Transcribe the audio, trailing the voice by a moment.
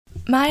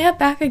Maya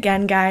back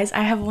again, guys.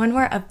 I have one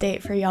more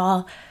update for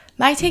y'all.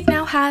 My Take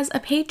now has a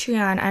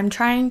Patreon. I'm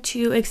trying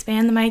to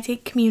expand the My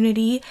Take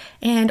community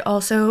and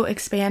also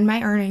expand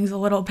my earnings a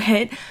little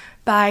bit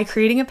by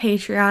creating a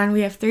Patreon.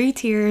 We have 3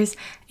 tiers,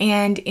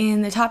 and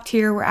in the top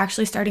tier, we're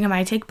actually starting a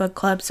My Take book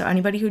club. So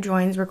anybody who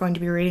joins, we're going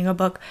to be reading a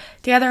book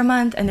together a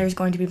month, and there's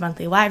going to be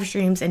monthly live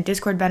streams and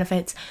Discord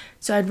benefits.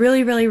 So I'd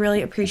really, really,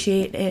 really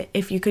appreciate it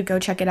if you could go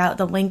check it out.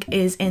 The link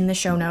is in the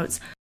show notes.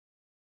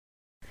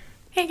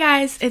 Hey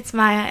guys, it's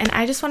Maya, and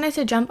I just wanted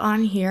to jump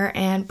on here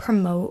and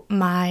promote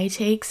My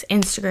Take's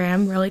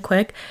Instagram really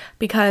quick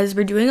because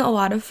we're doing a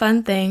lot of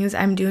fun things.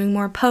 I'm doing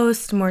more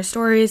posts, more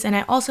stories, and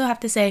I also have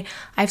to say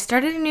I've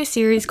started a new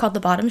series called The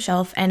Bottom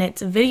Shelf, and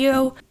it's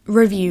video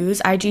reviews,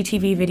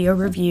 IGTV video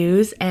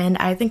reviews, and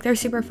I think they're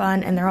super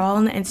fun, and they're all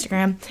on the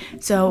Instagram.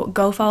 So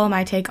go follow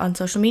My Take on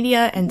social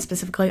media, and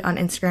specifically on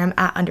Instagram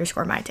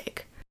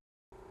 @_MyTake.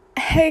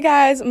 Hey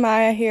guys,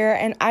 Maya here,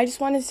 and I just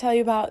wanted to tell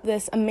you about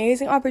this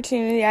amazing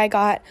opportunity I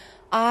got.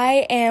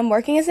 I am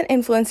working as an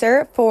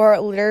influencer for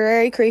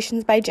Literary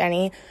Creations by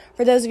Jenny.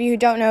 For those of you who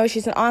don't know,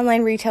 she's an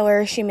online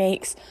retailer. She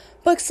makes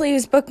book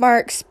sleeves,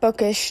 bookmarks,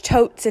 bookish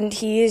totes, and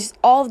tees,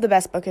 all of the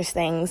best bookish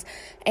things.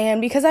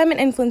 And because I'm an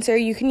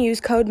influencer, you can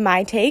use code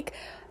MyTake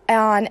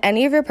on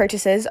any of your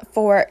purchases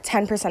for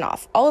 10%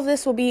 off. All of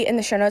this will be in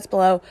the show notes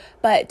below,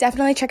 but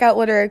definitely check out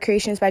Literary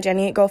Creations by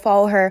Jenny. Go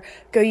follow her,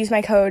 go use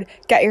my code,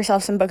 get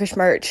yourself some bookish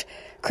merch.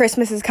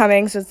 Christmas is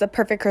coming, so it's the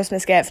perfect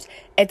Christmas gift.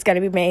 It's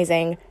gonna be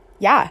amazing.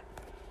 Yeah.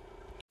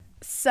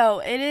 So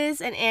it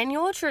is an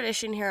annual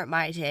tradition here at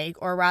My Take,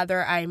 or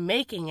rather I'm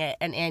making it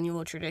an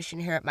annual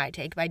tradition here at My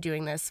Take by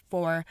doing this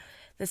for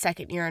the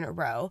second year in a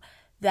row,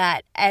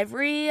 that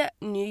every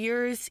New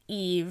Year's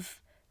Eve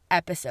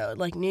episode,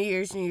 like New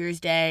Year's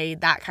Day,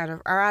 that kind of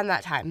around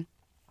that time,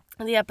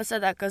 the episode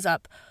that goes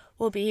up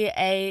will be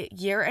a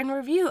year in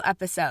review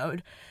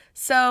episode.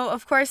 So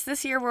of course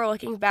this year we're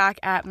looking back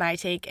at My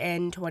Take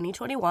in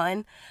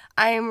 2021.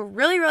 I am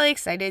really, really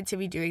excited to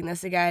be doing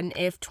this again.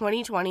 If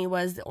 2020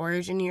 was the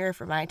origin year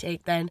for My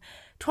Take, then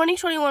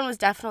 2021 was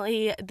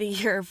definitely the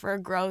year for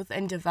growth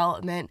and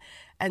development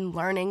and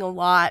learning a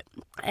lot.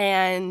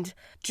 And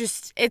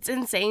just, it's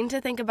insane to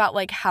think about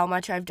like how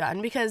much I've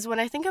done, because when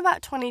I think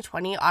about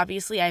 2020,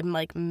 obviously I'm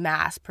like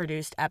mass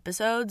produced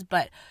episodes,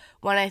 but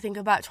when I think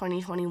about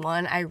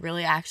 2021, I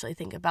really actually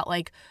think about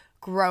like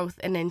growth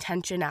and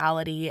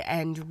intentionality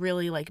and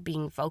really like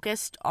being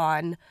focused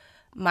on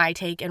My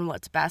Take and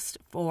what's best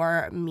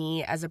for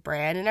me as a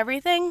brand and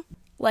everything.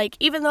 Like,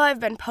 even though I've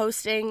been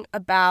posting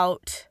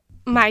about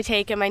My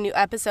Take and my new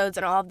episodes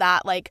and all of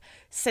that, like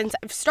since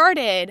I've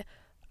started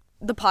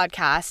the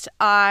podcast,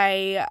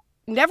 I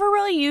never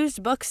really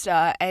used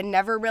Booksta and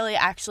never really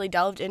actually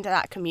delved into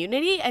that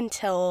community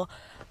until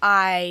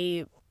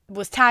I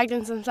was tagged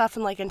in some stuff,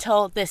 and like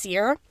until this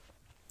year.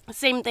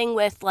 Same thing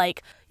with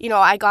like, you know,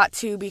 I got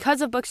to,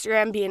 because of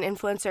Bookstagram, be an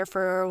influencer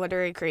for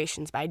Literary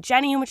Creations by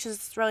Jenny, which is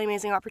this really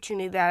amazing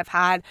opportunity that I've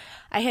had.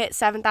 I hit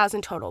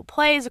 7,000 total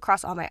plays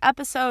across all my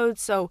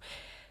episodes. So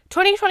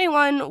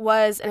 2021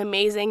 was an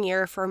amazing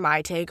year for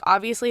My Take.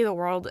 Obviously, the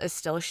world is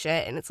still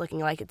shit, and it's looking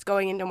like it's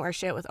going into more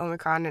shit with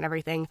Omicron and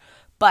everything.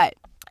 But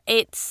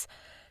it's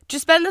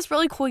just been this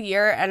really cool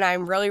year, and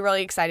I'm really,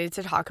 really excited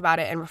to talk about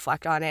it and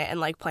reflect on it. And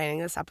like planning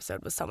this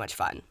episode was so much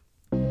fun.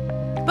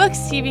 Books,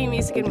 TV,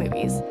 music, and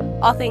movies.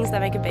 All things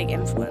that make a big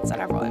influence on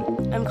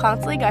everyone. I'm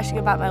constantly gushing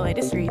about my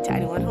latest read to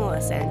anyone who will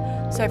listen,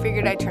 so I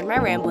figured I'd turn my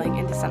rambling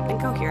into something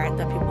coherent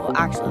that people will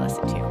actually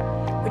listen to,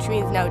 which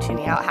means no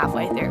tuning out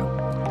halfway through.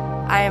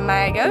 I am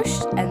Maya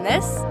Ghosh, and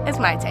this is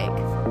My Take.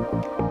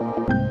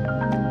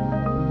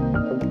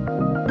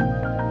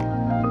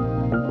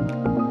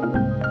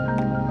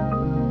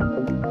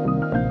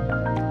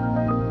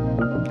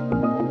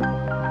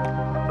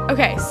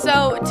 Okay,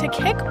 so to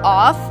kick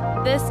off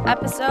this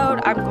episode,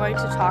 I'm going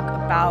to talk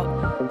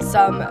about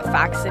some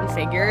facts and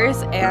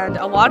figures, and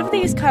a lot of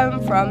these come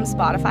from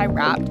Spotify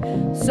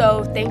Wrapped.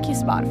 So thank you,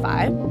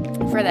 Spotify,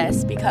 for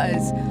this,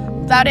 because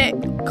without it,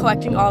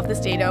 collecting all of this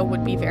data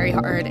would be very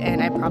hard,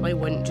 and I probably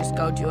wouldn't just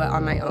go do it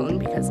on my own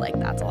because like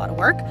that's a lot of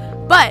work.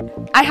 But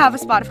I have a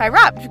Spotify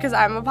Wrapped because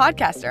I'm a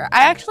podcaster.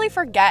 I actually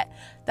forget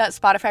that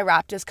Spotify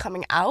Wrapped is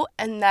coming out,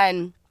 and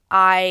then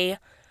I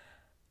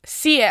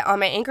see it on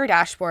my Anchor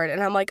dashboard,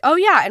 and I'm like, oh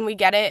yeah, and we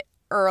get it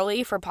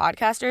early for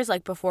podcasters,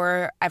 like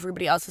before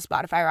everybody else's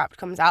Spotify Wrapped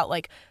comes out,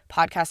 like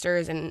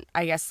podcasters and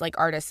I guess like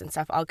artists and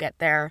stuff, I'll get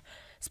their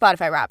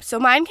Spotify Wrapped. So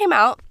mine came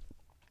out,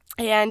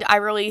 and I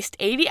released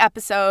 80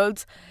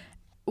 episodes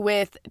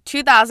with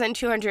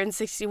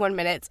 2,261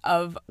 minutes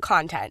of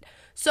content.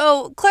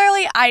 So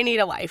clearly I need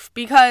a life,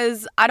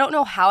 because I don't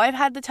know how I've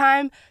had the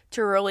time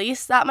to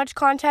release that much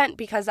content,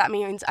 because that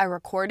means I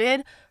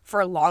recorded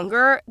for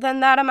longer than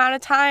that amount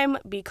of time,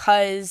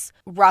 because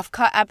rough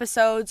cut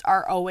episodes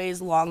are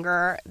always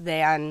longer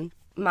than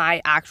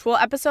my actual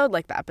episode,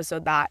 like the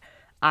episode that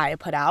I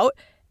put out.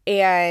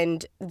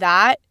 And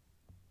that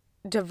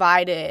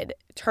divided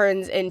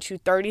turns into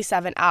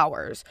 37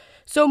 hours.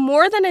 So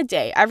more than a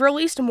day. I've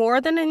released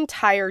more than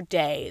entire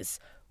days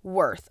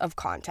worth of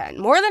content.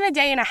 More than a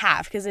day and a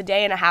half, because a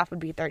day and a half would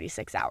be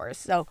 36 hours.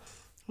 So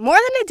more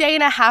than a day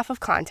and a half of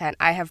content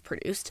I have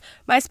produced.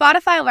 My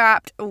Spotify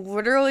Wrapped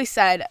literally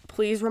said,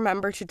 please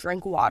remember to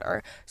drink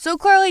water. So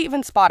clearly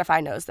even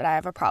Spotify knows that I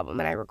have a problem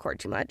and I record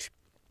too much.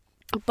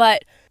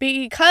 But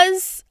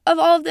because of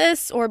all of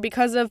this, or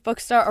because of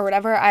Bookstart or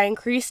whatever, I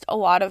increased a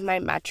lot of my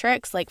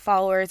metrics, like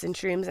followers and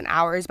streams and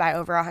hours, by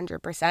over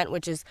 100%,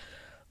 which is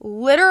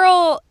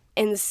literal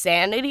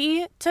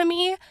insanity to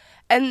me.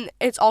 And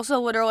it's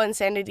also literal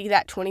insanity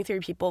that 23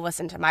 people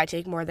listen to My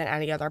Take more than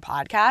any other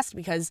podcast,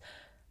 because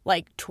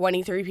like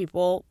 23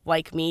 people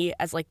like me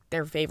as like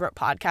their favorite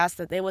podcast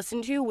that they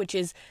listen to, which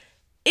is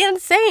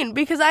insane,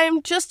 because I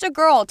am just a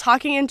girl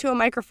talking into a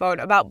microphone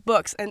about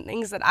books and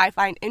things that I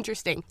find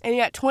interesting. And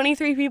yet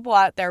 23 people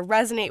out there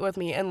resonate with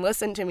me and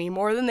listen to me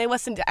more than they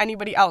listen to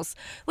anybody else.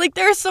 Like,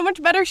 there's so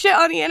much better shit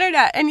on the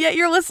internet, and yet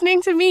you're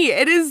listening to me.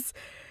 It is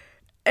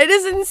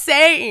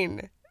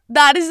insane.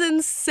 That is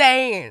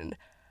insane.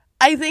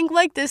 I think,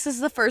 like, this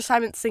is the first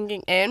time it's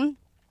sinking in,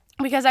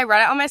 because I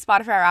read it on my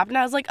Spotify Wrapped, and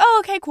I was like,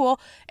 oh, okay,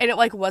 cool. And it,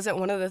 like, wasn't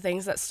one of the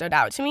things that stood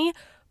out to me.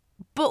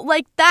 But,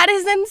 like, that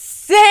is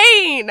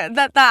insane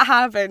that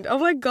happened. Oh,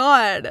 my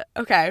God.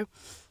 Okay.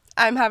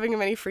 I'm having a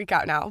mini freak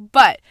out now.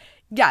 But,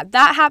 yeah,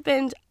 that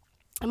happened.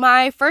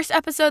 My first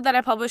episode that I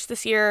published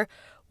this year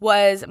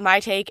was My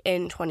Take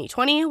in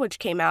 2020, which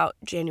came out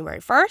January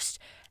 1st.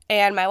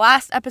 And my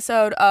last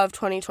episode of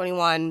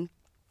 2021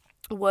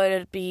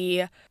 would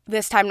be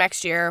this time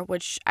next year,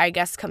 which I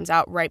guess comes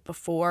out right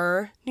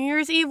before New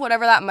Year's Eve,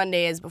 whatever that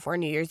Monday is before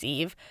New Year's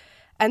Eve.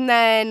 And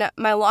then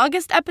my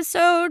longest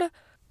episode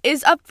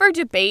is up for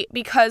debate,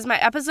 because my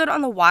episode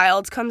on the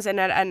wilds comes in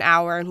at an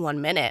hour and 1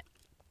 minute.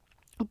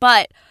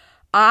 But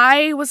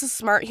I was a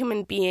smart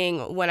human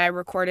being when I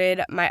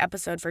recorded my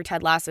episode for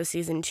Ted Lasso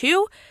Season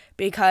 2,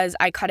 because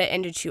I cut it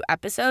into 2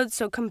 episodes.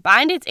 So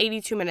combined, it's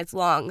 82 minutes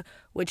long,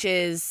 which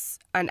is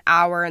an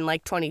hour and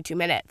like 22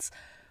 minutes.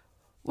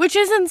 Which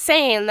is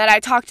insane that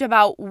I talked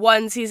about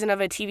one season of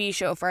a TV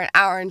show for an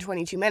hour and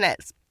 22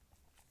 minutes.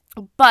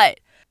 But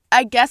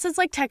I guess it's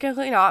like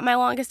technically not my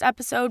longest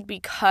episode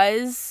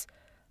because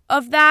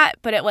of that,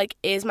 but it like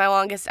is my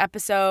longest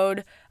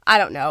episode. I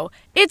don't know.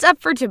 It's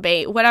up for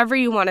debate, whatever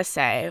you want to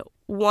say.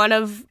 One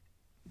of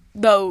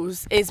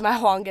those is my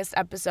longest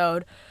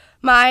episode.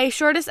 My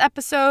shortest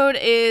episode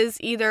is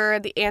either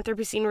the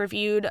Anthropocene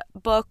Reviewed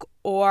book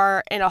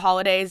or In a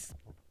Holidays,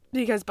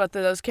 because both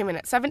of those came in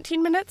at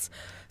 17 minutes.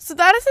 So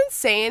that is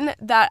insane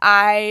that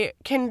I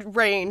can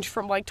range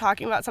from like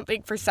talking about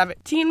something for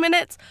 17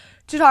 minutes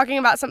to talking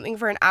about something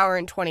for an hour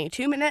and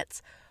 22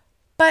 minutes.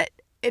 But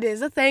it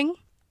is a thing.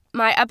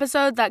 My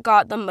episode that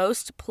got the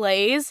most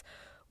plays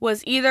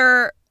was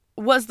The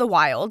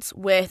Wilds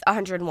with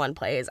 101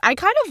 plays. I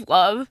kind of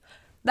love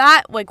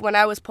that. Like, when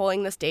I was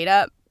pulling this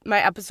data,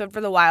 my episode for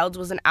The Wilds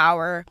was an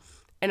hour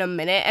and a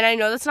minute. And I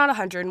know that's not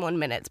 101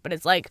 minutes, but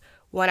it's like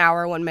 1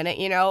 hour, 1 minute,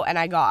 you know, and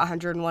I got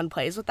 101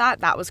 plays with that.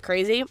 That was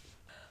crazy.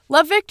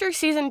 Love Victor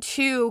Season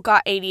 2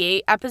 got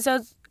 88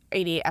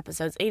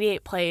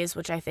 plays,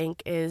 which I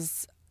think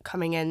is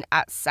coming in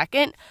at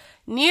second.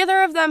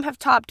 Neither of them have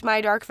topped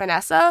My Dark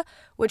Vanessa,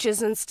 which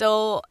is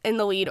still in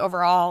the lead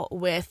overall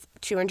with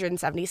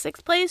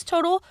 276 plays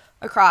total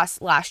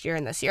across last year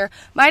and this year.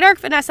 My Dark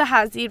Vanessa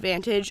has the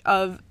advantage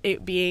of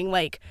it being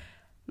like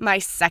my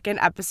second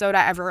episode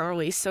I ever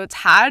released, so it's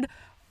had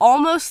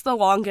almost the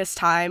longest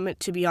time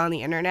to be on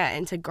the internet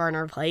and to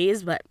garner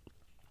plays, but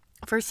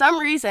for some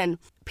reason,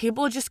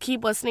 people just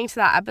keep listening to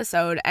that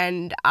episode,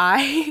 and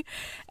I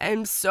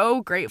am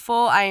so grateful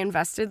I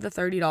invested the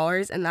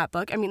 $30 in that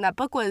book. I mean, that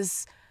book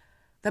was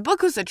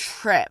a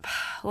trip,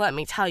 let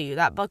me tell you.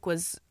 That book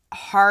was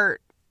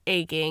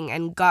heart-aching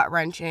and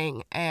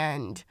gut-wrenching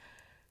and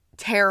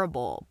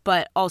terrible,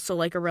 but also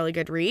like a really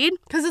good read.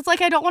 Because it's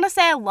like, I don't want to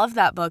say I love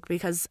that book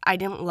because I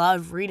didn't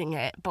love reading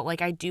it, but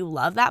like I do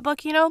love that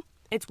book, you know?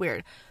 It's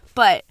weird.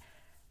 But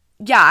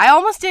yeah, I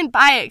almost didn't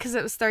buy it because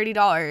it was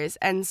 $30.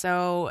 And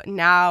so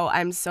now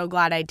I'm so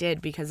glad I did,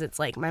 because it's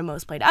like my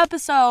most played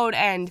episode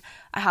and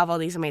I have all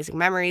these amazing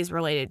memories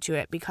related to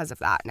it because of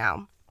that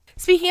now.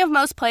 Speaking of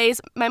most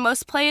plays, my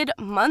most played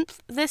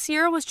month this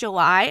year was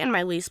July and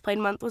my least played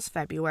month was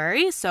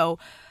February. So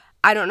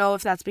I don't know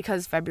if that's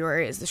because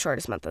February is the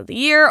shortest month of the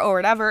year or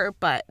whatever,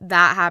 but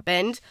that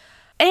happened.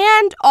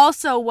 And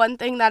also, one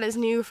thing that is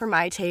new for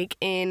My Take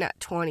in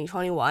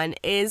 2021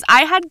 is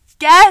I had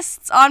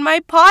guests on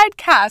my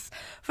podcast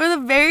for the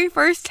very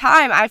first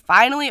time. I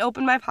finally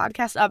opened my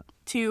podcast up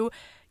to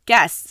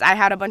guests. I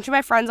had a bunch of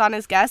my friends on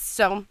as guests.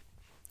 So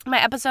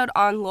my episode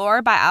on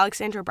Lore by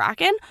Alexandra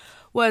Bracken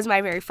was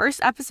my very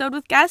first episode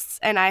with guests,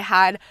 and I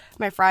had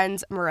my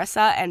friends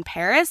Marissa and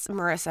Paris.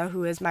 Marissa,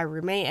 who is my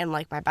roommate and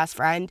like my best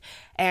friend,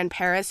 and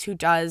Paris, who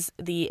does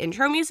the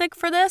intro music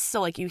for this.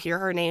 So like you hear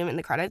her name in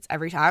the credits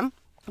every time.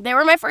 They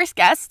were my first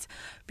guests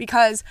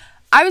because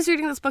I was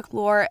reading this book,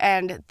 Lore,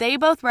 and they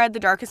both read The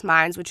Darkest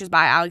Minds, which is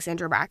by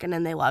Alexandra Bracken,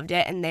 and they loved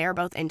it, and they are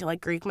both into,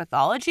 like, Greek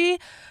mythology.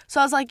 So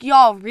I was like,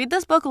 y'all, read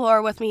this book,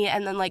 Lore, with me,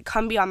 and then, like,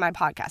 come be on my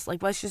podcast.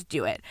 Like, let's just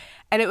do it.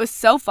 And it was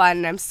so fun,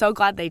 and I'm so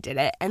glad they did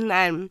it. And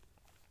then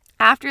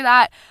after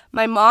that,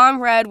 my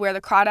mom read Where the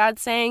Crawdads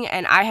Sing,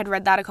 and I had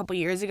read that a couple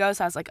years ago,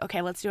 so I was like,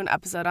 okay, let's do an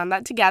episode on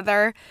that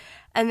together.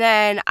 And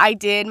then I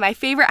did my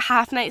favorite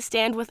half-night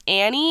stand with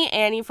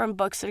Annie from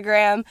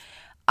Bookstagram.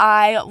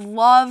 I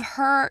love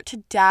her to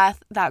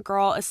death. That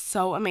girl is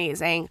so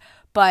amazing.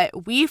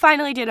 But we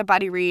finally did a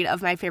buddy read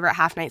of my favorite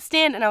half-night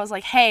stand, and I was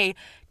like, hey,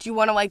 do you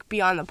want to, like,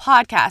 be on the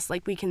podcast?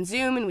 Like, we can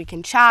Zoom and we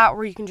can chat,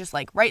 or you can just,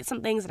 like, write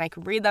some things and I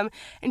can read them.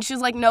 And she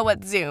was like, no,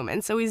 let's Zoom.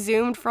 And so we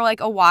Zoomed for,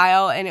 like, a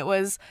while, and it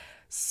was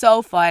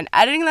so fun.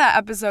 Editing that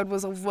episode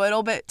was a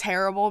little bit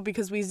terrible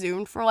because we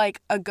Zoomed for,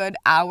 like, a good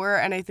hour,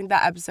 and I think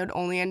that episode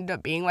only ended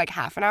up being, like,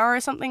 half an hour or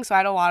something, so I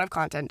had a lot of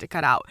content to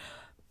cut out.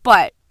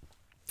 But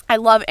I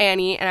love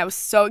Annie, and I was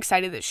so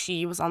excited that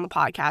she was on the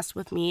podcast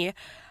with me.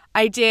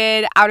 I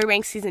did Outer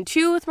Banks Season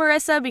 2 with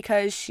Marissa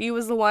because she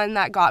was the one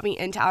that got me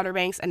into Outer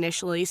Banks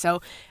initially, so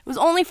it was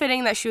only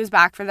fitting that she was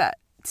back for that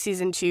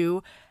Season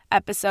 2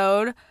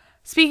 episode.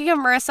 Speaking of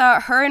Marissa,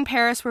 her and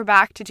Paris were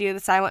back to do The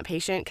Silent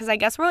Patient because I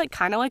guess we're, like,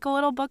 kind of like a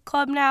little book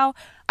club now.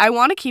 I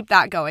want to keep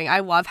that going.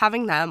 I love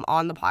having them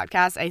on the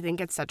podcast. I think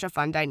it's such a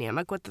fun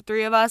dynamic with the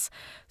three of us,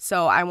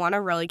 so I want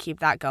to really keep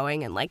that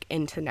going and, like,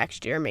 into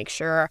next year, make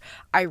sure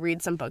I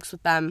read some books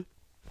with them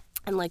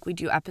and, like, we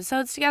do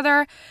episodes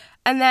together.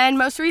 And then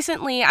most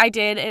recently I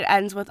did It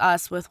Ends With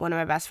Us with one of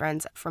my best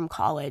friends from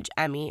college,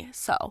 Emmy.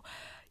 So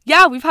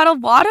yeah, we've had a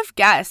lot of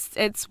guests.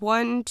 It's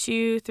 6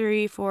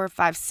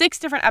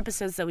 different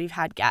episodes that we've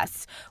had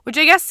guests, which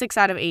I guess 6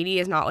 out of 80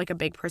 is not, like, a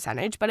big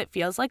percentage, but it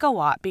feels like a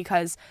lot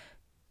because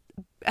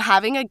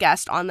having a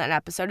guest on that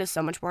episode is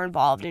so much more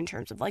involved in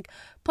terms of, like,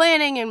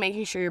 planning and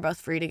making sure you're both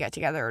free to get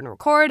together and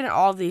record and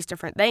all of these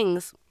different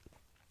things.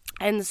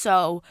 And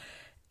so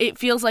it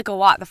feels like a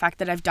lot, the fact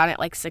that I've done it,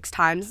 like, 6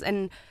 times,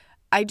 and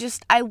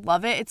I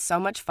love it. It's so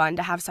much fun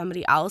to have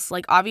somebody else.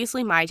 Like,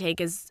 obviously, My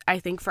Take is, I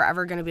think,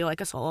 forever going to be,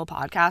 like, a solo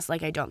podcast.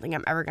 Like, I don't think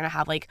I'm ever going to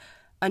have, like,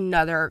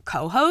 another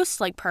co-host,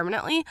 like,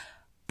 permanently.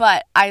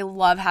 But I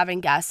love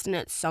having guests, and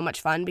it's so much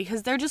fun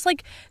because they're just,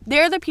 like,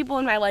 they're the people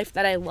in my life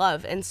that I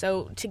love. And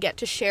so to get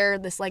to share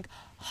this, like,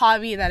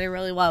 hobby that I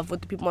really love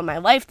with the people in my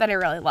life that I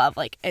really love,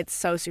 like, it's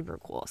so super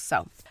cool.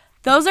 So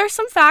those are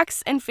some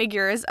facts and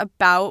figures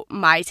about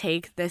My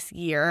Take this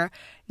year.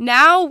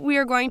 Now we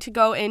are going to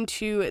go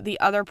into the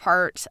other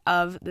part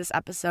of this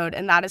episode,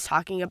 and that is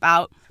talking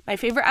about my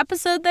favorite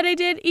episode that I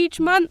did each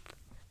month.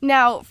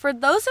 Now, for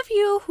those of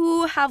you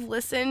who have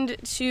listened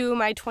to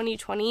my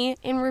 2020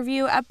 in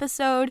review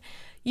episode,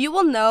 you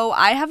will know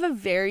I have a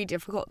very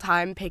difficult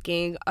time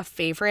picking a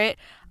favorite.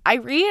 I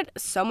read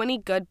so many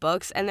good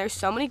books, and there's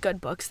so many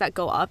good books that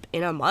go up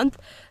in a month.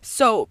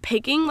 So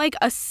picking, like,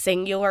 a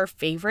singular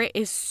favorite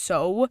is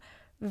so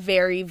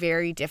very,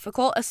 very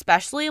difficult,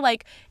 especially,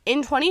 like,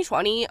 in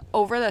 2020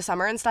 over the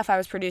summer and stuff. I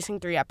was producing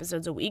 3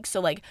 episodes a week,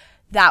 so, like,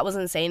 that was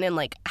insane. And,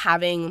 like,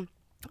 having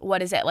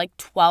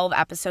 12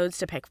 episodes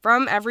to pick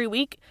from every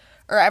week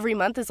or every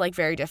month is, like,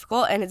 very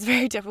difficult. And it's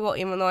very difficult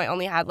even though I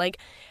only had, like,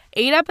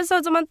 8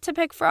 episodes a month to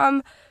pick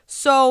from.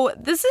 So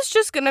this is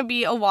just gonna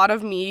be a lot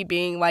of me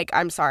being like,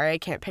 I'm sorry, I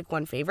can't pick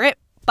one favorite.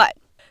 But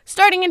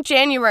starting in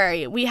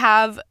January, we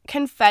have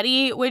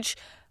Confetti, which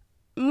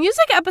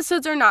music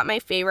episodes are not my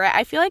favorite.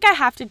 I feel like I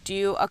have to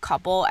do a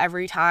couple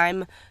every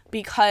time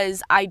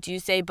because I do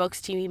say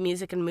books, TV,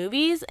 music, and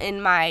movies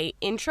in my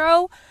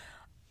intro.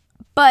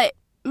 But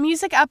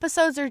music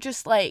episodes are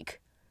just, like,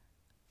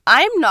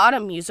 I'm not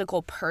a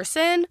musical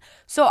person,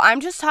 so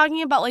I'm just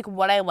talking about, like,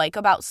 what I like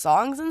about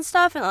songs and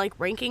stuff and, like,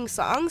 ranking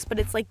songs, but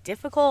it's, like,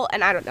 difficult,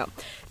 and I don't know.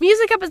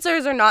 Music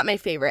episodes are not my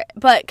favorite,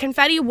 but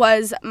Confetti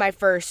was my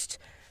first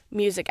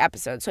music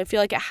episode, so I feel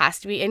like it has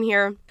to be in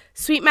here.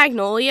 Sweet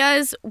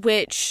Magnolias,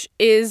 which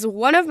is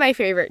one of my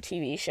favorite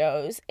TV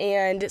shows,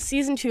 and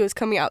season 2 is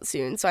coming out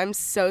soon, so I'm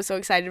so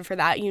excited for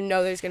that. You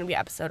know there's going to be an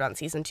episode on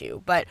season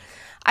 2, but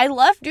I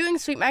love doing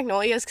Sweet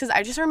Magnolias because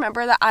I just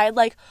remember that I,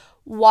 like,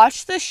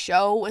 watched the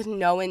show with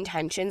no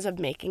intentions of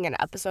making an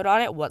episode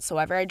on it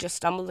whatsoever. I just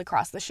stumbled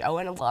across the show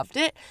and loved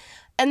it.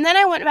 And then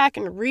I went back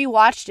and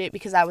rewatched it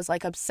because I was,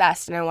 like,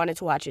 obsessed and I wanted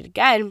to watch it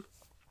again.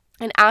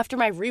 And after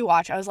my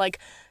rewatch, I was like,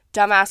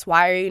 dumbass,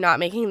 why are you not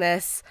making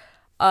this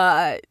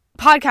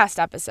podcast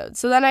episode?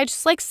 So then I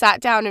just, like, sat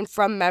down and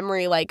from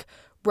memory, like,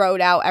 wrote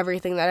out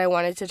everything that I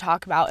wanted to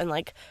talk about and,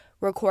 like,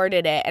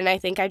 recorded it. And I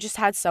think I just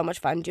had so much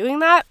fun doing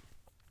that.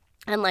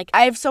 And, like,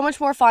 I have so much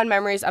more fond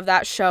memories of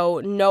that show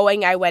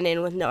knowing I went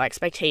in with no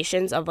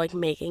expectations of, like,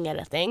 making it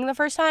a thing the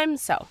first time.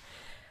 So,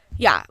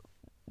 yeah,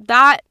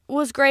 that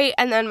was great.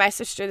 And then My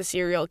Sister the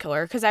Serial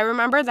Killer, because I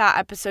remember that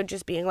episode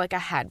just being, like, a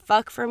head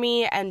fuck for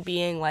me and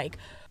being, like,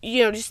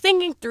 you know, just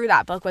thinking through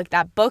that book. Like,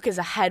 that book is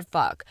a head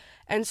fuck.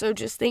 And so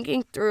just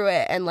thinking through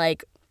it and,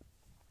 like,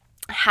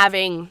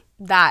 having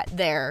that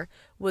there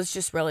was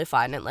just really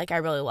fun. And, like, I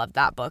really loved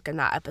that book and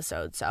that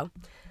episode. So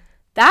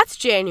That's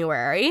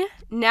January.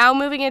 Now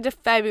moving into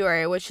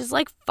February, which is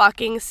like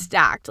fucking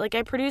stacked. Like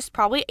I produced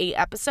probably 8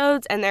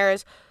 episodes and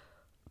there's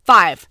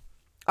 5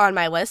 on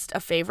my list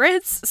of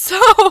favorites. So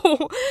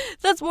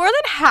that's more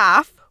than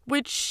half,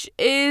 which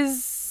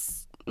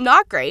is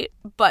not great,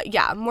 but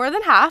yeah, more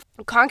than half.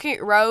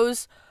 Concrete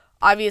Rose,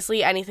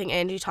 obviously anything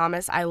Angie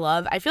Thomas I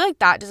love. I feel like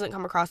that doesn't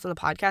come across on the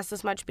podcast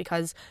as much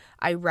because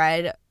I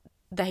read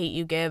The Hate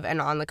U Give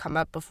and On the Come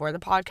Up before the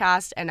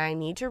podcast, and I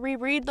need to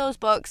reread those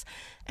books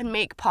and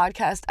make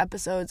podcast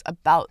episodes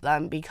about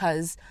them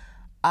because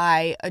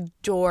I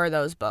adore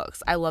those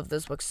books. I love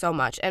those books so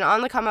much. And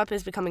On the Come Up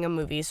is becoming a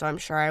movie, so I'm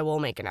sure I will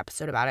make an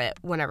episode about it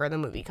whenever the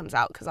movie comes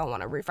out because I'll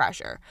want a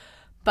refresher.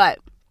 But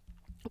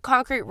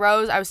Concrete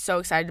Rose, I was so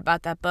excited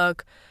about that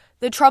book.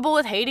 The Trouble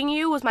with Hating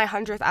You was my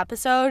 100th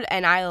episode,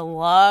 and I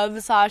love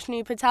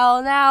Sajni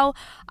Patel now.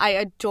 I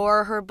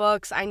adore her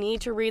books. I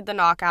need to read The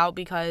Knockout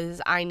because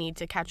I need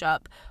to catch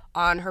up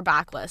on her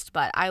backlist,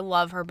 but I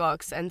love her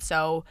books, and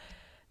so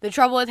The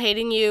Trouble with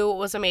Hating You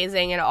was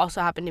amazing, and it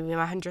also happened to be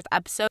my 100th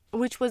episode,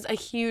 which was a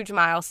huge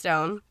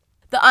milestone.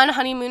 The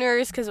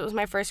Unhoneymooners, because it was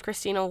my first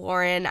Christina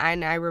Lauren,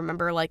 and I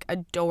remember, like,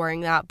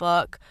 adoring that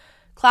book.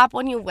 Clap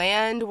When You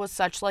Land was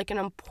such, like, an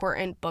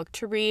important book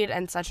to read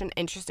and such an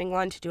interesting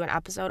one to do an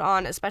episode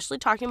on, especially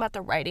talking about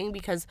the writing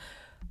because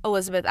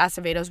Elizabeth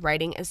Acevedo's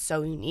writing is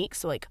so unique.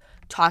 So, like,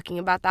 talking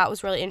about that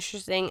was really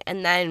interesting.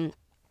 And then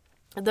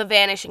The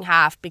Vanishing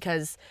Half,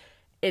 because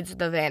it's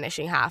The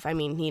Vanishing Half. I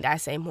mean, need I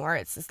say more?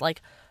 It's this,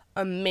 like,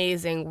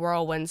 amazing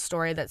whirlwind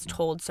story that's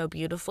told so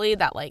beautifully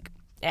that, like,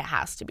 it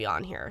has to be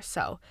on here.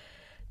 So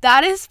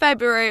that is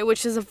February,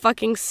 which is a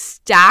fucking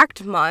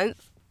stacked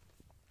month.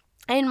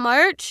 In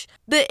March,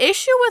 the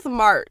issue with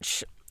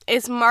March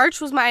is March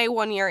was my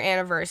 1-year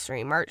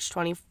anniversary. March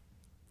 20th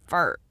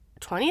or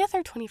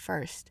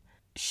 21st?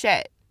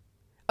 Shit.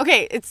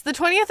 Okay, it's the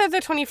 20th or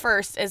the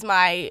 21st is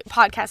my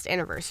podcast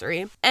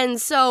anniversary.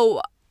 And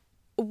so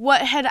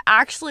what had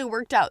actually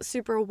worked out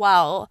super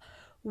well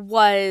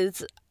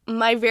was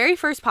my very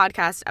first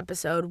podcast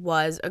episode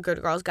was A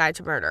Good Girl's Guide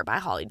to Murder by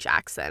Holly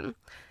Jackson.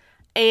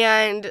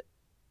 And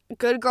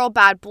Good Girl,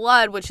 Bad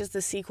Blood, which is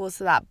the sequel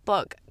to that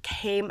book,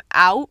 came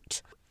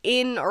out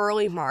in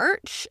early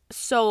March.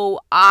 So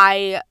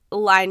I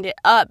lined it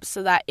up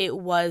so that it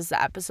was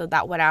the episode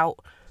that went out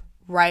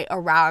right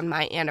around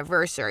my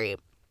anniversary.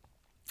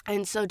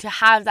 And so to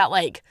have that,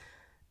 like,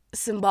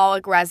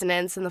 symbolic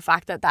resonance and the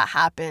fact that that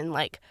happened,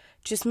 like,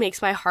 just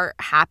makes my heart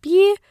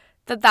happy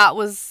that that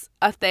was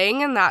a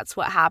thing and that's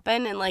what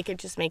happened. And, like, it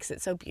just makes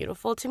it so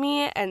beautiful to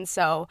me. And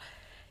so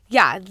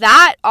yeah,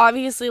 that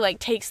obviously, like,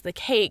 takes the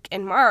cake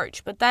in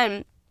March. But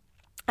then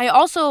I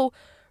also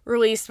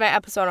released my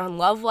episode on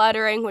love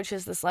lettering, which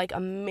is this, like,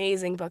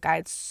 amazing book. I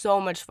had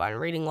so much fun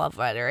reading love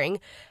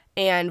lettering.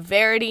 And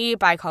Verity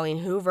by Colleen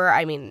Hoover.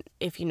 I mean,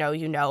 if you know,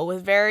 you know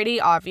with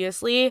Verity,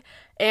 obviously.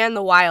 And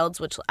The Wilds,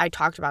 which I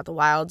talked about The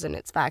Wilds and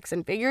its facts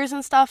and figures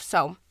and stuff.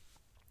 So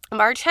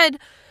March had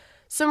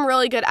some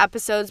really good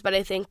episodes, but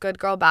I think Good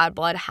Girl, Bad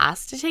Blood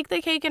has to take the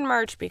cake in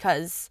March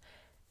because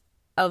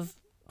of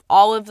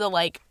all of the,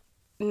 like,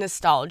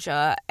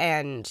 nostalgia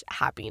and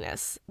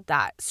happiness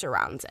that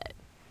surrounds it.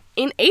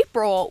 In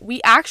April, we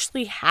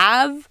actually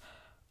have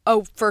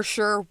a for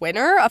sure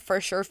winner, a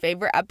for sure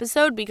favorite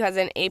episode, because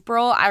in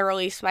April I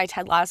released my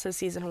Ted Lasso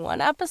season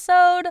 1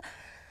 episode,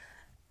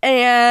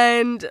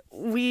 and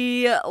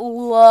we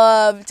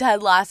love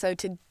Ted Lasso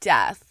to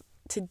death.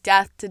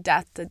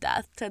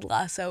 Ted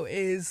Lasso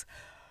is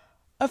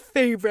a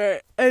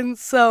favorite, and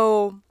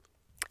so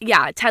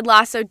yeah, Ted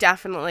Lasso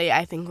definitely,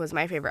 I think, was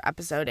my favorite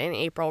episode in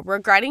April.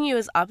 Regretting You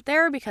is up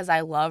there because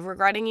I love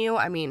Regretting You.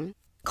 I mean,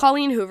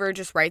 Colleen Hoover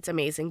just writes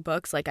amazing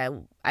books. Like,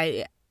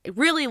 I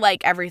really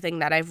like everything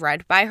that I've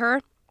read by her.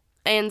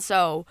 And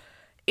so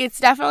it's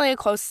definitely a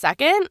close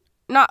second.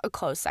 Not a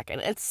close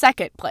second. It's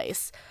second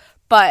place.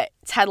 But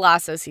Ted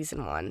Lasso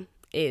season 1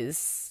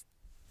 is...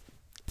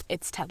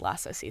 It's Ted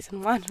Lasso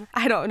season 1.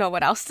 I don't know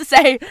what else to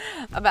say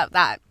about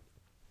that.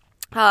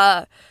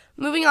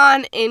 Moving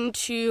on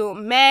into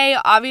May,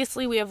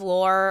 obviously we have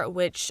Lore,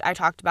 which I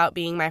talked about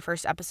being my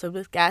first episode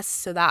with guests,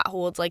 so that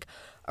holds, like,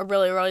 a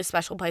really, really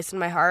special place in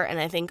my heart, and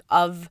I think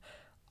of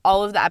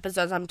all of the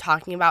episodes I'm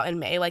talking about in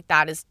May, like,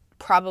 that is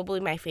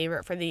probably my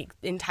favorite for the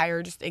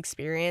entire just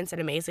experience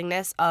and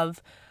amazingness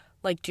of,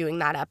 like, doing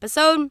that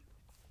episode.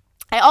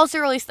 I also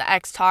released the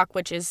X Talk,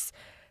 which is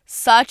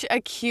such a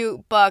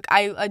cute book.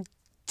 I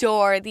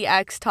adore the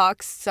X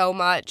Talk so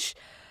much.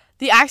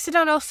 The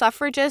Accidental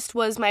Suffragist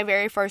was my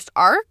very first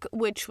arc,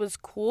 which was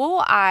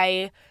cool.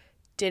 I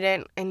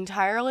didn't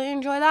entirely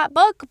enjoy that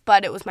book,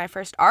 but it was my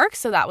first arc,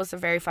 so that was a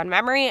very fun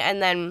memory.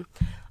 And then,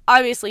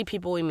 obviously,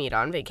 People We Meet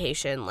on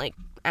Vacation, like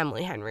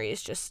Emily Henry,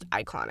 is just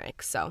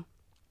iconic. So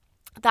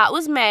that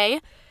was May.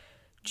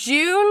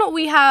 June,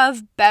 we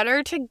have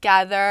Better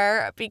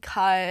Together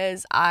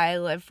because I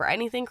live for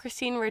anything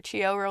Christine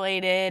Riccio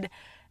related,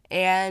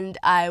 and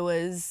I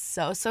was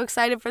so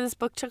excited for this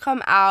book to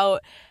come out.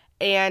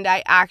 And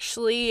I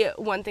actually,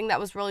 one thing that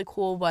was really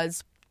cool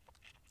was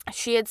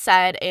she had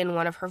said in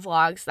one of her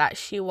vlogs that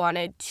she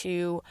wanted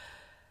to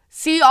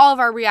see all of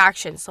our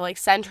reactions. So, like,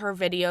 send her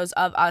videos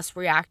of us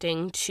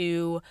reacting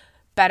to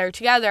Better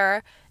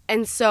Together.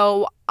 And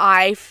so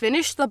I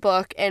finished the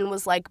book and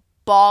was, like,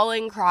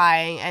 bawling,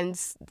 crying, and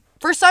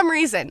for some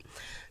reason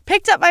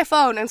picked up my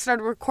phone and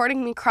started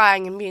recording me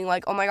crying and being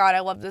like, oh my God, I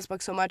love this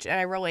book so much and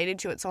I related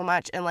to it so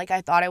much. And, like, I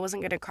thought I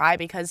wasn't going to cry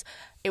because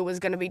it was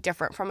going to be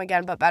different from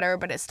Again But Better,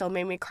 but it still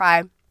made me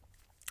cry.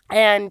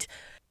 And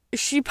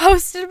she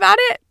posted about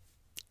it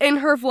in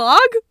her vlog.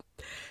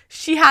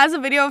 She has a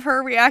video of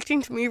her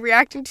reacting to me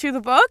reacting to the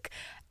book,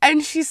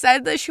 and she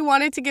said that she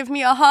wanted to give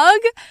me a hug,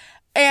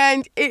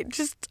 and it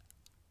just,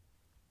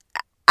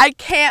 I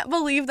can't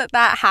believe that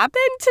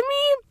happened to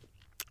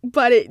me,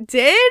 but it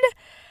did,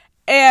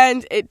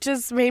 and it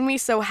just made me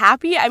so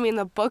happy. I mean,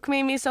 the book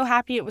made me so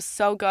happy. It was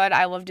so good.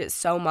 I loved it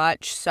so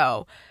much.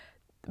 So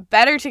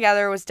Better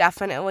Together was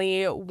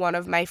definitely one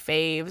of my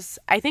faves.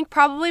 I think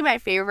probably my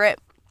favorite.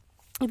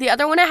 The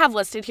other one I have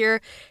listed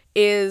here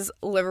is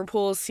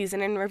Liverpool's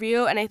season in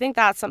review, and I think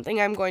that's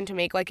something I'm going to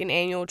make like an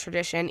annual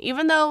tradition,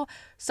 even though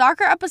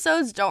soccer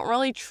episodes don't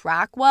really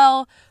track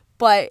well,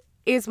 but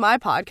it's my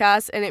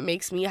podcast and it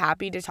makes me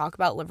happy to talk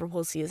about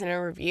Liverpool's season in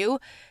review.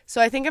 So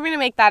I think I'm going to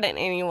make that an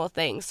annual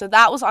thing. So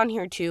that was on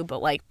here too,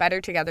 but like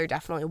Better Together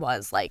definitely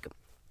was like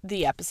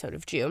the episode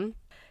of June.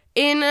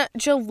 In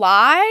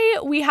July,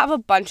 we have a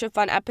bunch of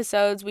fun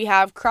episodes. We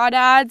have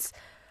Crawdads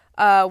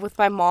with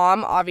my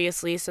mom,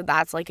 obviously, so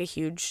that's like a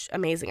huge,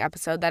 amazing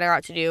episode that I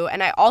got to do.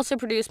 And I also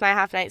produced my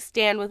Half Night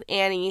Stand with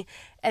Annie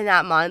in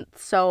that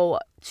month. So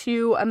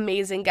 2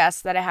 amazing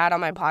guests that I had on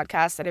my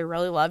podcast that I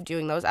really loved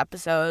doing those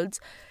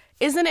episodes.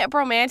 Isn't It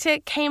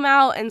Bromantic came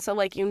out, and so,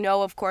 like,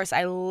 of course,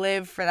 I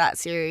live for that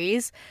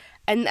series.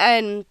 And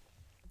then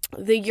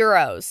the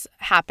Euros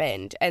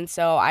happened, and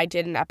so I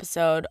did an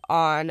episode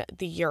on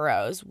the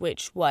Euros,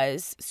 which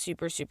was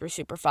super, super,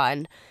 super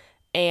fun,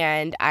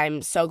 and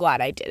I'm so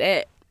glad I did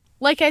it.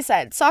 Like I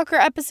said, soccer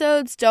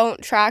episodes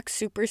don't track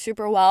super,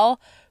 super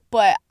well,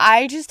 but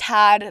I just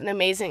had an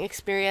amazing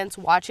experience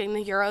watching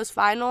the Euros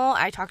final.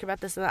 I talked about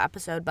this in the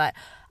episode, but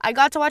I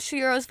got to watch the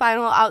Euros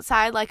final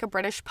outside like a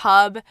British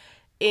pub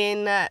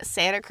in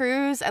Santa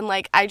Cruz, and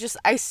like I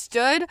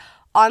stood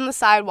on the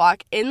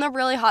sidewalk in the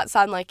really hot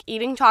sun, like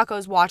eating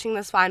tacos, watching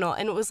this final,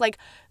 and it was like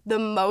the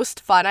most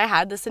fun I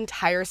had this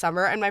entire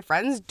summer, and my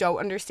friends don't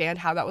understand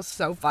how that was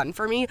so fun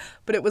for me,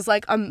 but it was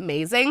like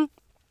amazing.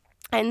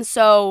 And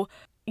so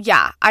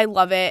yeah, I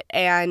love it,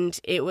 and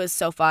it was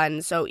so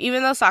fun. So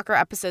even though soccer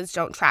episodes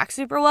don't track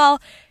super well,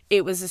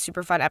 it was a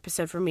super fun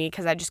episode for me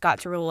because I just got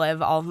to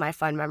relive all of my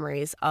fun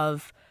memories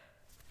of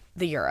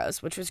the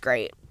Euros, which was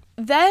great.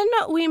 Then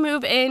we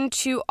move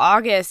into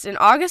August, and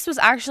August was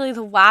actually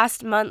the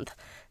last month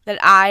that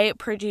I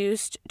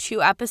produced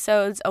 2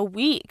 episodes a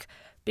week,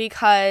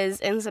 because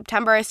in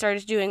September I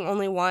started doing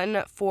only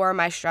 1 for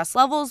my stress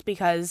levels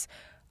because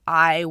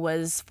I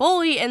was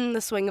fully in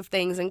the swing of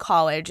things in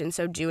college, and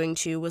so doing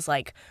 2 was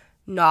like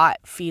not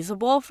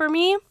feasible for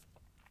me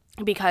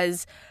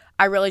because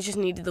I really just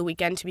needed the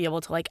weekend to be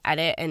able to like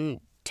edit and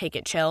take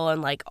it chill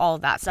and like all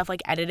of that stuff.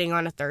 Like editing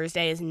on a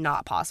Thursday is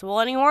not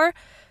possible anymore.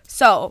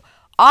 So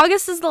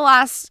August is the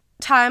last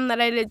time that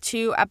I did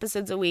 2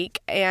 episodes a week,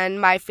 and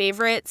my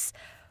favorites,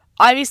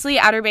 obviously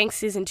Outer Banks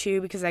season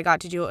 2 because I got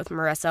to do it with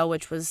Marissa,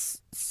 which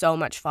was so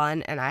much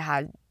fun, and I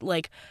had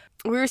like,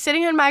 we were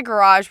sitting in my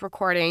garage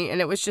recording,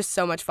 and it was just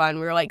so much fun.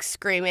 We were like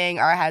screaming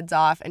our heads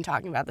off and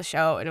talking about the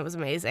show, and it was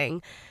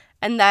amazing.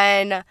 And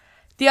then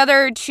the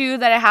other 2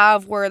 that I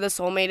have were The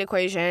Soulmate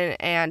Equation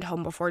and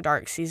Home Before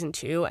Dark season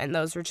 2, and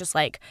those were just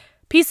like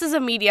pieces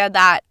of media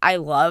that I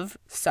love,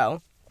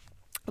 so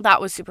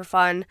that was super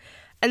fun.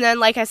 And then,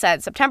 like I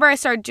said, September I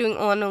started doing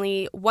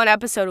only 1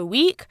 episode a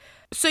week,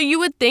 so you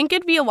would think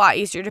it'd be a lot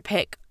easier to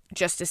pick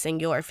just a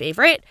singular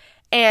favorite,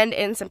 and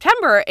in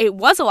September it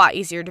was a lot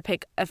easier to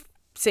pick a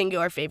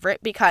singular favorite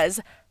because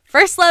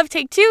First Love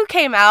Take 2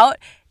 came out,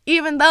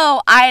 even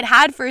though I had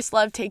had First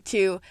Love Take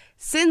 2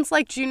 since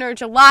like June or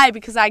July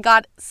because I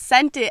got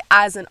sent it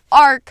as an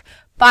ARC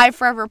by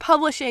Forever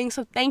Publishing.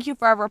 So thank you,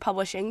 Forever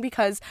Publishing,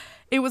 because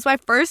it was my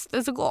first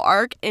physical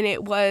ARC and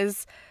it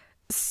was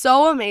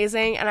so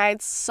amazing and I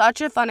had such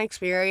a fun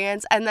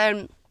experience. And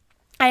then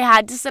I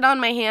had to sit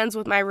on my hands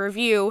with my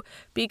review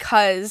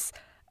because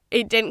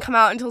it didn't come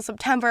out until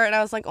September, and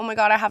I was like, oh my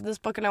God, I have this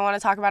book and I want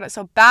to talk about it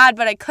so bad,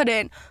 but I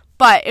couldn't.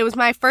 But it was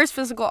my first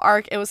physical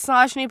ARC. It was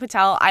Sanjani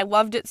Patel. I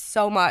loved it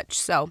so much.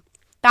 So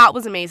that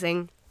was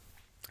amazing.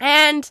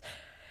 And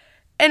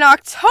in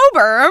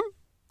October,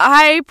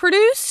 I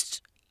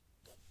produced,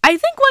 I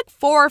think, like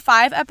 4 or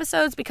 5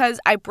 episodes because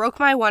I broke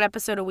my 1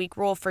 episode a week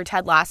rule for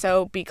Ted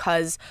Lasso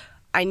because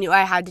I knew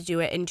I had to do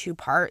it in 2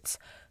 parts.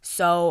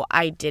 So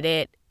I did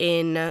it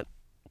in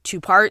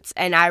 2 parts,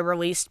 and I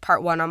released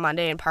part 1 on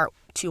Monday and part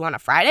 2 on a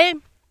Friday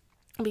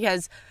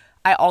because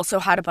I also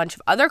had a bunch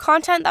of other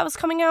content that was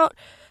coming out.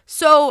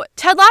 So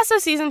Ted Lasso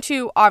season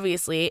 2,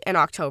 obviously, in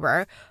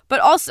October, but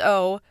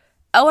also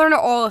Eleanor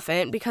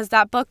Oliphant, because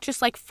that book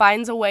just like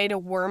finds a way to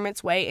worm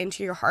its way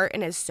into your heart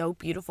and is so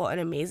beautiful and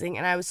amazing,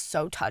 and I was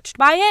so touched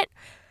by it.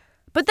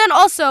 But then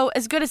also,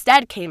 As Good as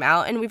Dead came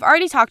out, and we've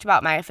already talked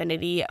about my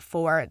affinity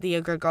for the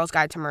A Good Girl's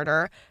Guide to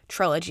Murder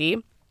trilogy.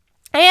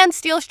 And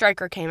Steel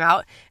Striker came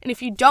out, and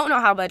if you don't know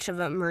how much of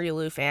a Marie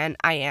Lu fan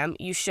I am,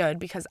 you should,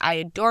 because I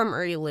adore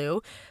Marie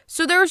Lu.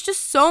 So there was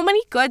just so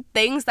many good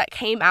things that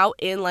came out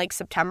in, like,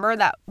 September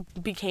that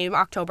became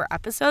October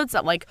episodes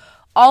that, like,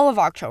 all of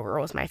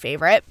October was my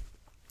favorite.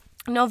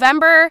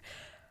 November,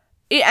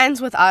 It Ends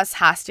With Us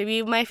has to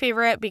be my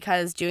favorite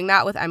because doing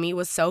that with Emmy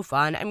was so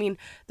fun. I mean,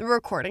 the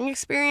recording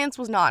experience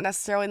was not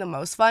necessarily the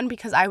most fun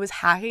because I was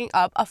hacking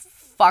up a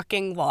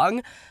fucking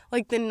lung.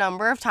 Like, the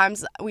number of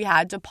times we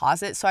had to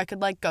pause it so I could,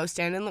 like, go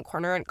stand in the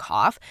corner and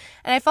cough.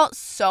 And I felt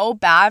so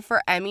bad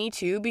for Emmy,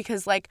 too,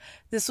 because, like,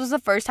 this was the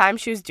first time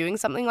she was doing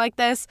something like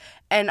this,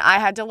 and I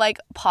had to, like,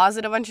 pause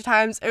it a bunch of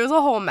times. It was a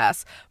whole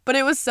mess, but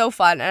it was so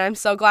fun, and I'm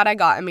so glad I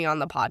got Emmy on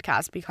the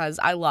podcast because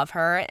I love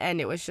her,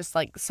 and it was just,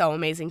 like, so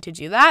amazing to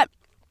do that.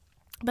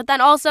 But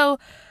then also,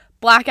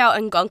 Blackout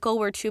and Guncle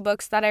were two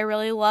books that I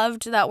really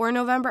loved that were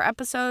November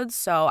episodes,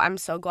 so I'm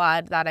so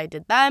glad that I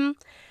did them.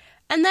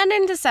 And then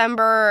in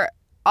December,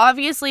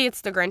 obviously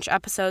it's the Grinch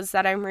episodes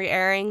that I'm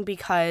re-airing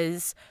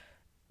because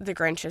the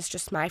Grinch is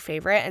just my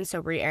favorite, and so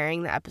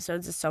re-airing the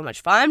episodes is so much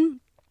fun.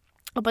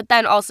 But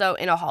then also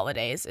In a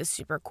Holidays is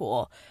super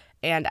cool,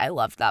 and I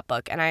loved that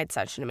book, and I had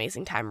such an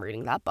amazing time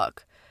reading that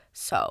book.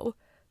 So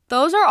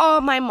those are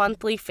all my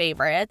monthly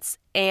favorites,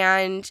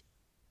 and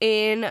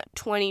in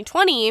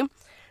 2020,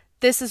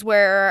 this is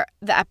where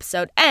the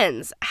episode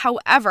ends.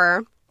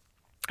 However,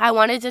 I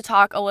wanted to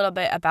talk a little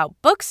bit about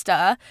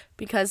Booksta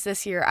because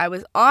this year I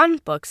was on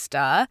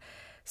Booksta.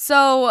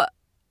 So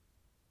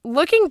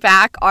looking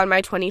back on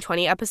my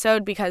 2020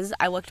 episode, because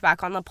I looked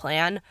back on the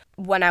plan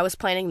when I was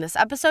planning this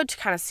episode to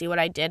kind of see what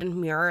I did and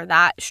mirror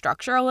that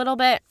structure a little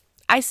bit,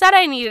 I said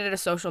I needed a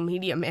social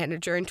media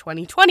manager in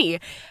 2020,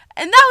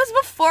 and that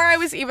was before I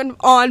was even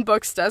on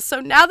Booksta. So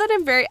now that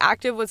I'm very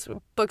active with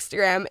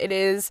Bookstagram, it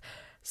is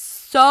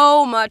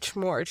so much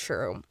more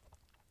true.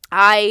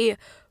 I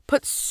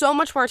put so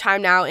much more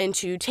time now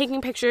into taking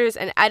pictures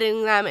and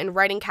editing them and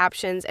writing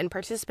captions and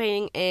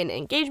participating in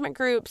engagement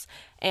groups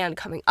and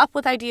coming up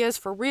with ideas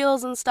for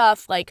reels and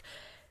stuff. Like,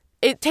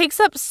 it takes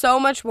up so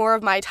much more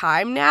of my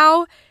time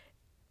now.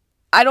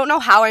 I don't know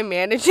how I'm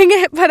managing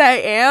it, but I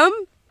am.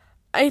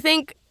 I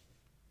think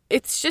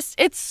it's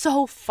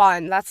so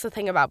fun. That's the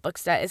thing about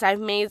Booksta, is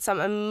I've made some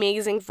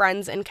amazing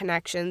friends and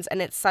connections,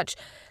 and it's such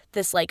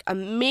this, like,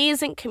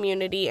 amazing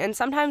community. And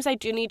sometimes I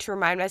do need to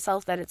remind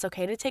myself that it's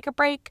okay to take a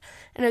break,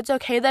 and it's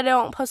okay that I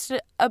don't post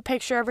a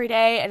picture every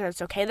day, and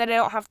it's okay that I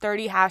don't have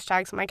 30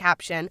 hashtags in my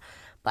caption.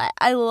 But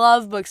I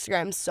love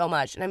Bookstagram so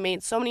much, and I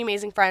made so many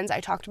amazing friends.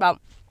 I talked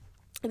about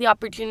the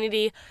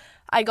opportunity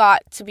I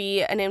got to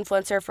be an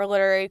influencer for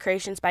Literary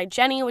Creations by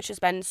Jenny, which has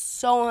been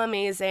so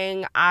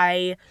amazing.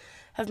 I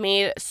have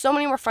made so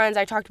many more friends.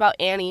 I talked about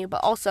Annie,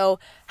 but also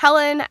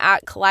Helen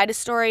at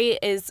Kaleidostory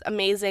is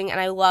amazing,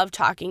 and I love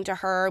talking to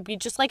her. We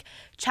just, like,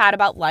 chat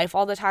about life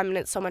all the time, and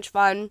it's so much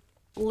fun.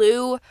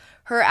 Lou,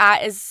 her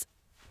 @ is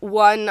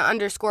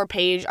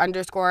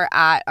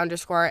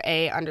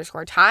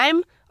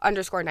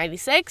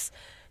 _page_at_a_time_96.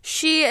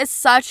 She is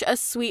such a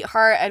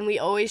sweetheart, and we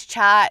always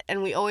chat,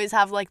 and we always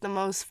have, like, the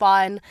most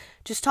fun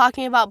just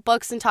talking about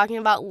books and talking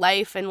about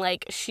life, and,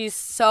 like, she's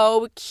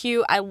so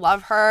cute. I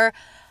love her.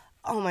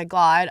 Oh my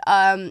god.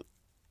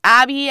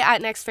 Abby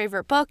at Next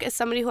Favorite Book is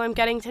somebody who I'm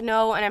getting to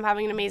know, and I'm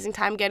having an amazing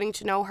time getting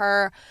to know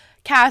her.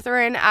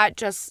 Catherine at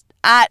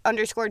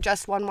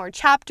 _just1more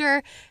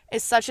chapter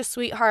is such a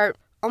sweetheart.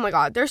 Oh my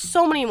god, there's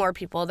so many more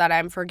people that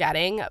I'm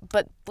forgetting,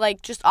 but,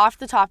 like, just off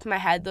the top of my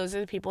head, those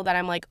are the people that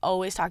I'm, like,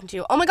 always talking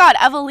to. Oh my god,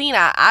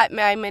 Evelina at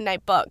My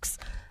Midnight Books.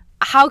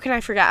 How can I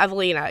forget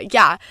Evelina?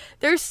 Yeah,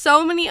 there's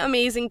so many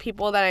amazing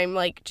people that I'm,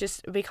 like,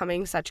 just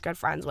becoming such good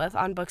friends with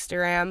on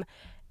Bookstagram.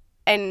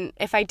 And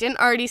if I didn't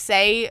already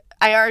say,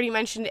 I already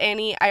mentioned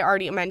Annie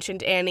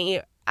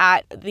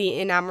at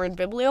the Enamored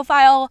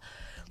Bibliophile.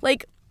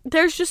 Like,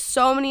 there's just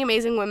so many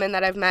amazing women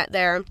that I've met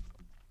there,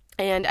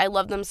 and I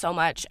love them so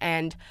much,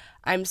 and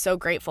I'm so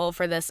grateful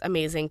for this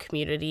amazing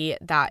community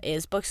that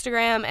is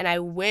Bookstagram, and I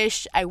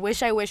wish I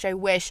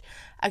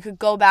could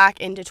go back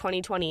into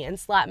 2020 and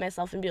slap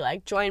myself and be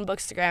like, join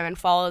Bookstagram and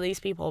follow these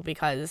people,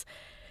 because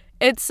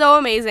it's so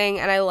amazing,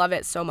 and I love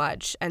it so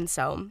much. And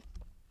so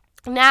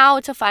now,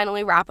 to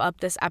finally wrap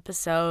up this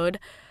episode,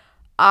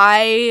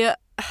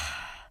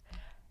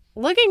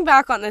 looking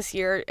back on this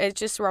year, it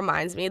just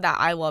reminds me that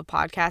I love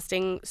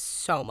podcasting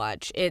so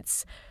much.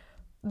 It's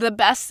the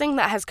best thing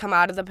that has come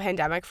out of the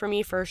pandemic for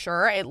me, for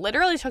sure. It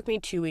literally took me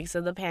 2 weeks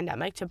of the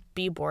pandemic to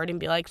be bored and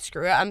be like,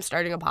 screw it, I'm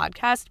starting a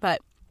podcast.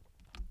 But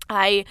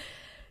I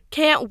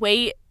can't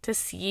wait to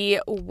see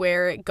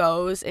where it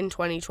goes in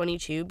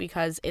 2022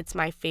 because it's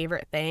my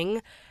favorite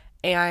thing.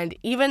 And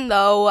even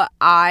though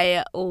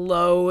I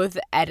loathe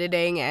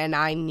editing and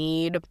I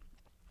need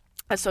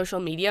a social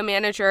media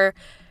manager,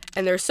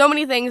 and there's so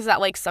many things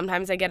that, like,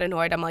 sometimes I get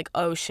annoyed. I'm like,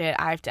 oh shit,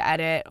 I have to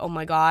edit. Oh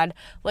my god.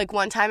 Like,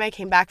 one time I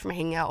came back from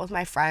hanging out with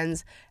my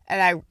friends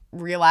and I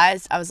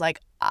realized, I was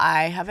like,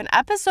 I have an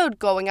episode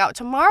going out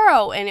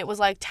tomorrow, and it was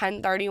like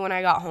 10:30 when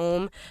I got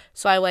home,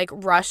 so I like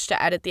rushed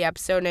to edit the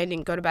episode, and I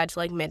didn't go to bed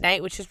till like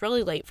midnight, which is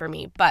really late for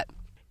me. But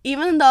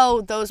even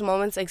though those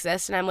moments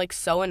exist and I'm like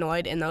so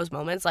annoyed in those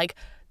moments, like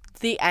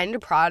the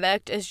end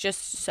product is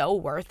just so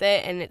worth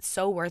it, and it's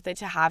so worth it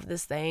to have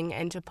this thing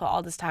and to put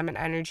all this time and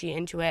energy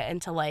into it,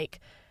 and to like,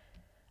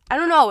 I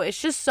don't know, it's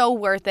just so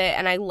worth it,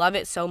 and I love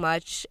it so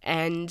much,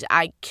 and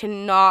I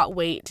cannot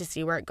wait to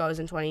see where it goes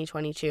in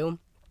 2022.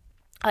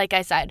 Like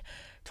I said,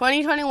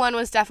 2021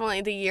 was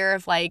definitely the year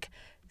of like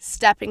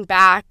stepping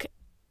back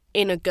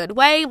in a good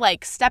way,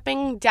 like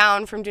stepping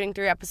down from doing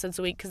 3 episodes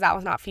a week because that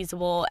was not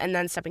feasible, and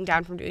then stepping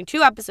down from doing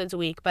 2 episodes a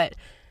week, but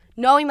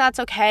knowing that's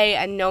okay,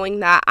 and knowing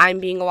that I'm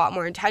being a lot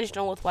more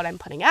intentional with what I'm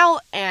putting out,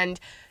 and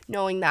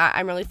knowing that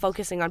I'm really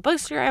focusing on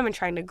Bookstagram and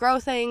trying to grow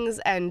things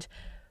and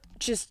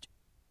just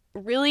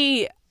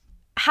really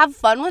have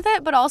fun with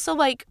it, but also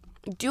like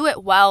do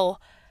it well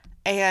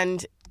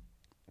and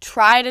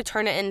try to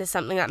turn it into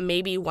something that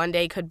maybe one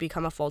day could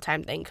become a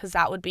full-time thing, because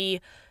that would be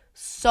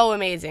so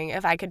amazing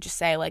if I could just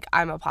say like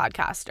I'm a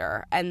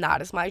podcaster and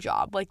that is my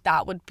job. Like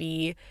that would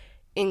be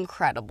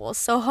incredible.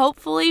 So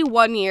hopefully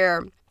one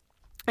year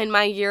in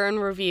my year in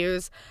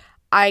reviews,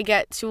 I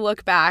get to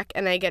look back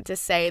and I get to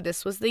say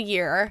this was the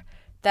year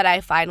that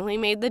I finally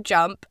made the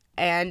jump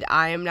and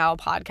I am now a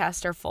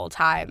podcaster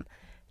full-time.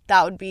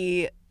 That would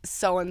be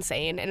so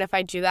insane. And if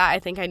I do that, I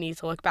think I need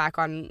to look back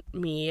on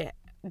me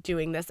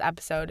doing this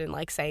episode and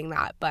like saying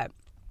that. But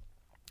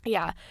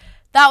yeah,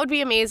 that would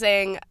be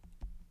amazing.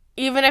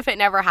 Even if it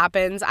never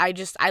happens, I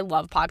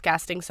love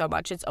podcasting so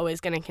much. It's always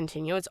going to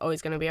continue. It's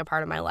always going to be a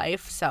part of my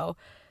life. So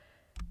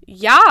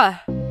yeah,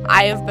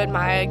 I have been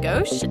Maya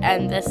Ghosh,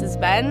 and this has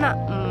been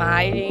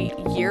my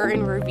year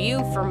in review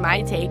for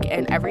My Take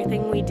and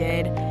everything we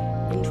did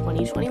in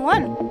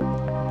 2021.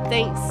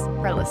 Thanks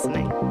for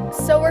listening.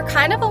 So we're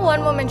kind of a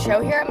one-woman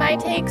show here at My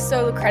Take,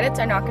 so the credits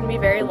are not going to be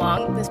very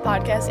long. This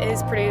podcast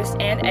is produced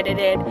and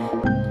edited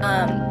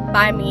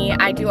by me.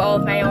 I do all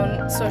of my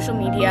own social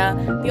media.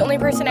 The only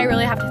person I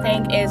really have to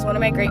thank is one of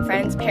my great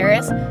friends,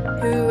 Paris,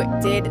 who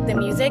did the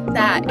music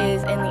that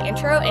is in the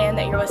intro and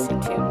that you're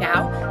listening to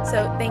now.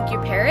 So thank you,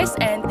 Paris,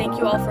 and thank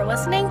you all for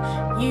listening.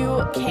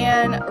 You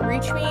can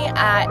reach me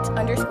at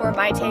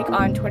 _mytake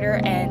on Twitter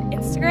and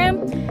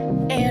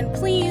Instagram. And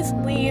please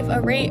leave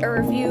a rate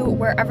or review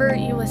wherever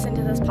you listen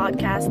to this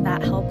podcast.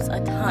 That helps a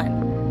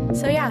ton.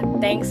 So yeah,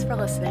 thanks for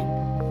listening.